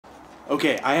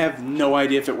Okay, I have no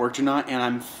idea if it worked or not, and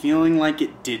I'm feeling like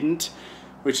it didn't,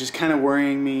 which is kind of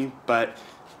worrying me, but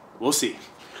we'll see.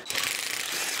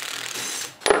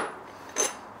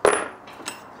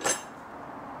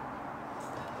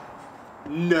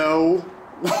 No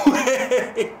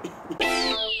way!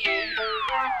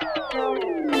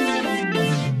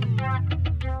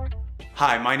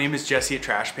 Hi, my name is Jesse at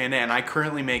Trash Panda, and I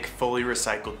currently make fully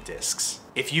recycled discs.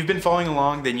 If you've been following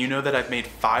along, then you know that I've made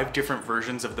 5 different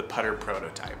versions of the putter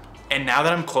prototype. And now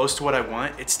that I'm close to what I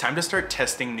want, it's time to start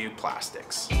testing new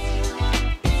plastics.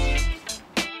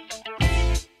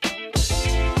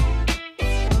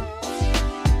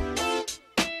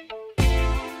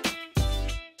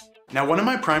 Now, one of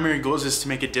my primary goals is to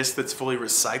make a disc that's fully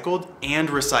recycled and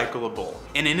recyclable.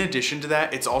 And in addition to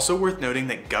that, it's also worth noting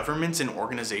that governments and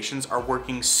organizations are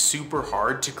working super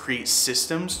hard to create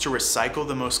systems to recycle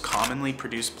the most commonly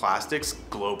produced plastics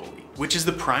globally, which is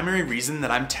the primary reason that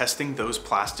I'm testing those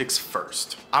plastics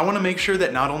first. I want to make sure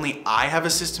that not only I have a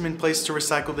system in place to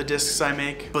recycle the discs I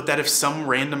make, but that if some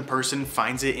random person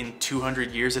finds it in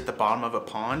 200 years at the bottom of a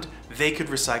pond, they could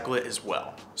recycle it as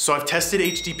well. So I've tested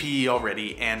HDPE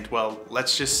already, and well,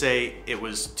 let's just say it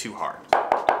was too hard.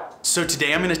 So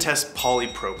today I'm gonna test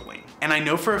polypropylene. And I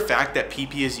know for a fact that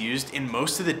PP is used in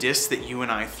most of the discs that you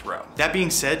and I throw. That being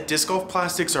said, disc golf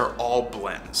plastics are all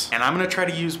blends, and I'm gonna try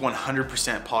to use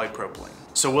 100% polypropylene.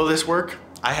 So will this work?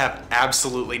 I have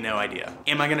absolutely no idea.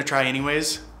 Am I gonna try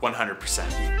anyways? 100%.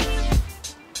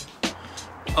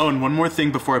 Oh, and one more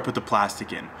thing before I put the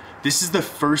plastic in. This is the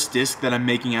first disc that I'm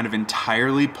making out of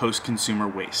entirely post-consumer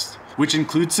waste, which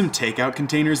includes some takeout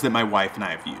containers that my wife and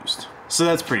I have used. So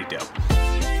that's pretty dope.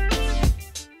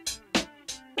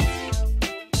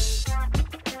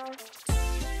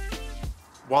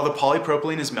 While the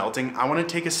polypropylene is melting, I want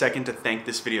to take a second to thank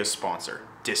this video's sponsor,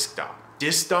 DiscDot.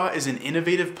 DiscDot is an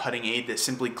innovative putting aid that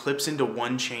simply clips into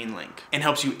one chain link and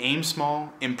helps you aim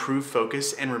small, improve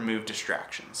focus, and remove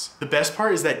distractions. The best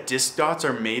part is that disc dots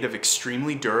are made of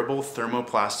extremely durable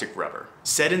thermoplastic rubber.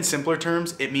 Said in simpler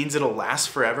terms, it means it'll last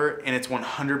forever and it's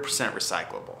 100%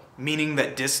 recyclable, meaning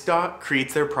that DiscDot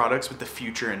creates their products with the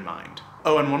future in mind.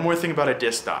 Oh, and one more thing about a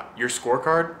disc dot, your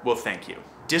scorecard? Well, thank you.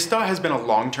 DiscDot has been a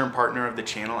long-term partner of the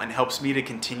channel and helps me to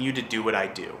continue to do what I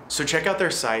do. So check out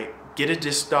their site, get a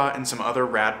DiscDot and some other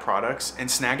rad products, and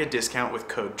snag a discount with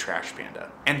code TRASHPANDA.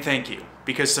 And thank you,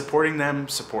 because supporting them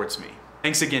supports me.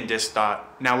 Thanks again, DiscDot.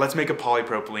 Now let's make a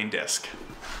polypropylene disc.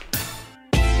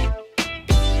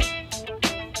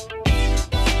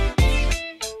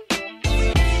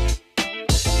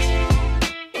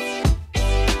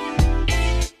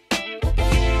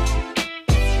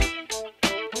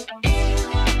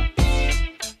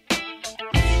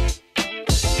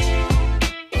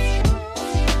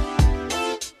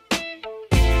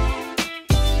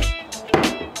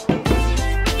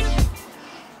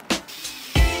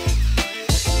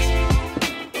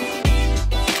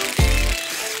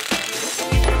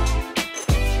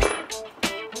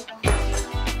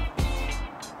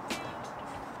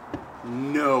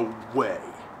 No way.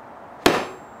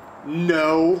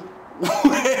 No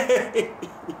way.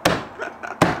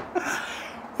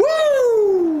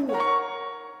 Woo!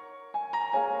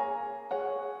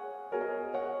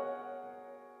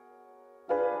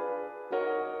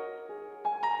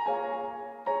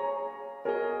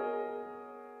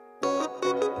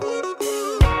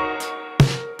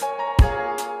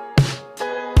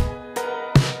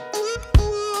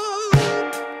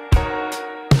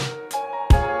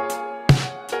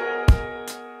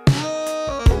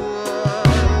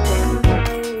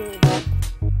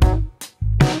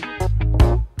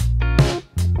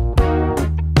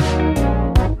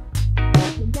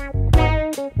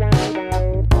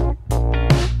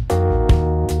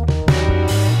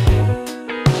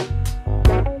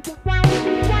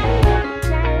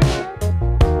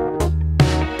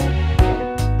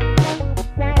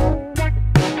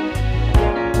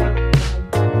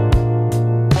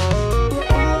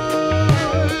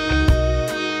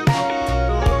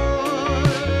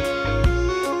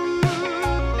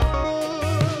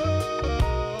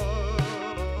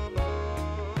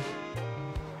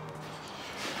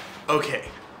 Okay,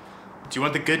 do you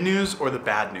want the good news or the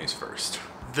bad news first?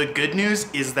 The good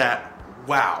news is that,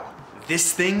 wow,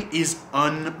 this thing is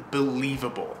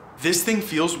unbelievable. This thing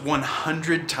feels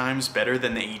 100 times better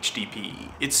than the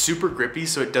HDPE. It's super grippy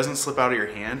so it doesn't slip out of your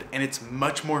hand, and it's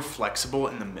much more flexible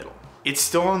in the middle. It's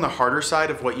still on the harder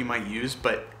side of what you might use,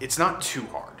 but it's not too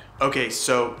hard. Okay,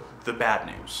 so the bad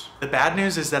news. The bad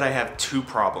news is that I have 2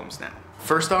 problems now.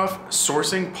 First off,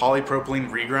 sourcing polypropylene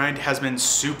regrind has been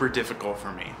super difficult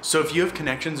for me. So if you have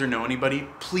connections or know anybody,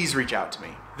 please reach out to me.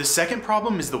 The second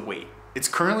problem is the weight. It's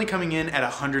currently coming in at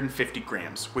 150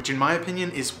 grams, which in my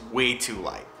opinion is way too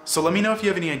light. So let me know if you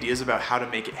have any ideas about how to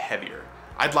make it heavier.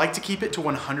 I'd like to keep it to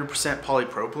 100%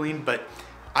 polypropylene, but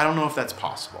I don't know if that's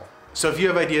possible. So if you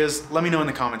have ideas, let me know in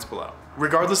the comments below.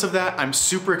 Regardless of that, I'm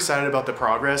super excited about the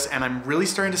progress, and I'm really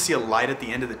starting to see a light at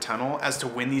the end of the tunnel as to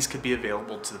when these could be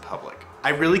available to the public. I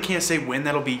really can't say when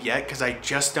that'll be yet because I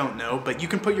just don't know, but you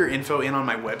can put your info in on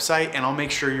my website and I'll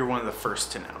make sure you're one of the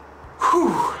first to know.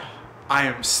 Whew, I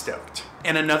am stoked.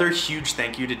 And another huge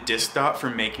thank you to DiscDot for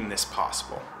making this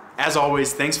possible. As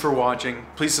always, thanks for watching.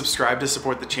 Please subscribe to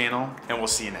support the channel, and we'll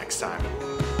see you next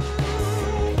time.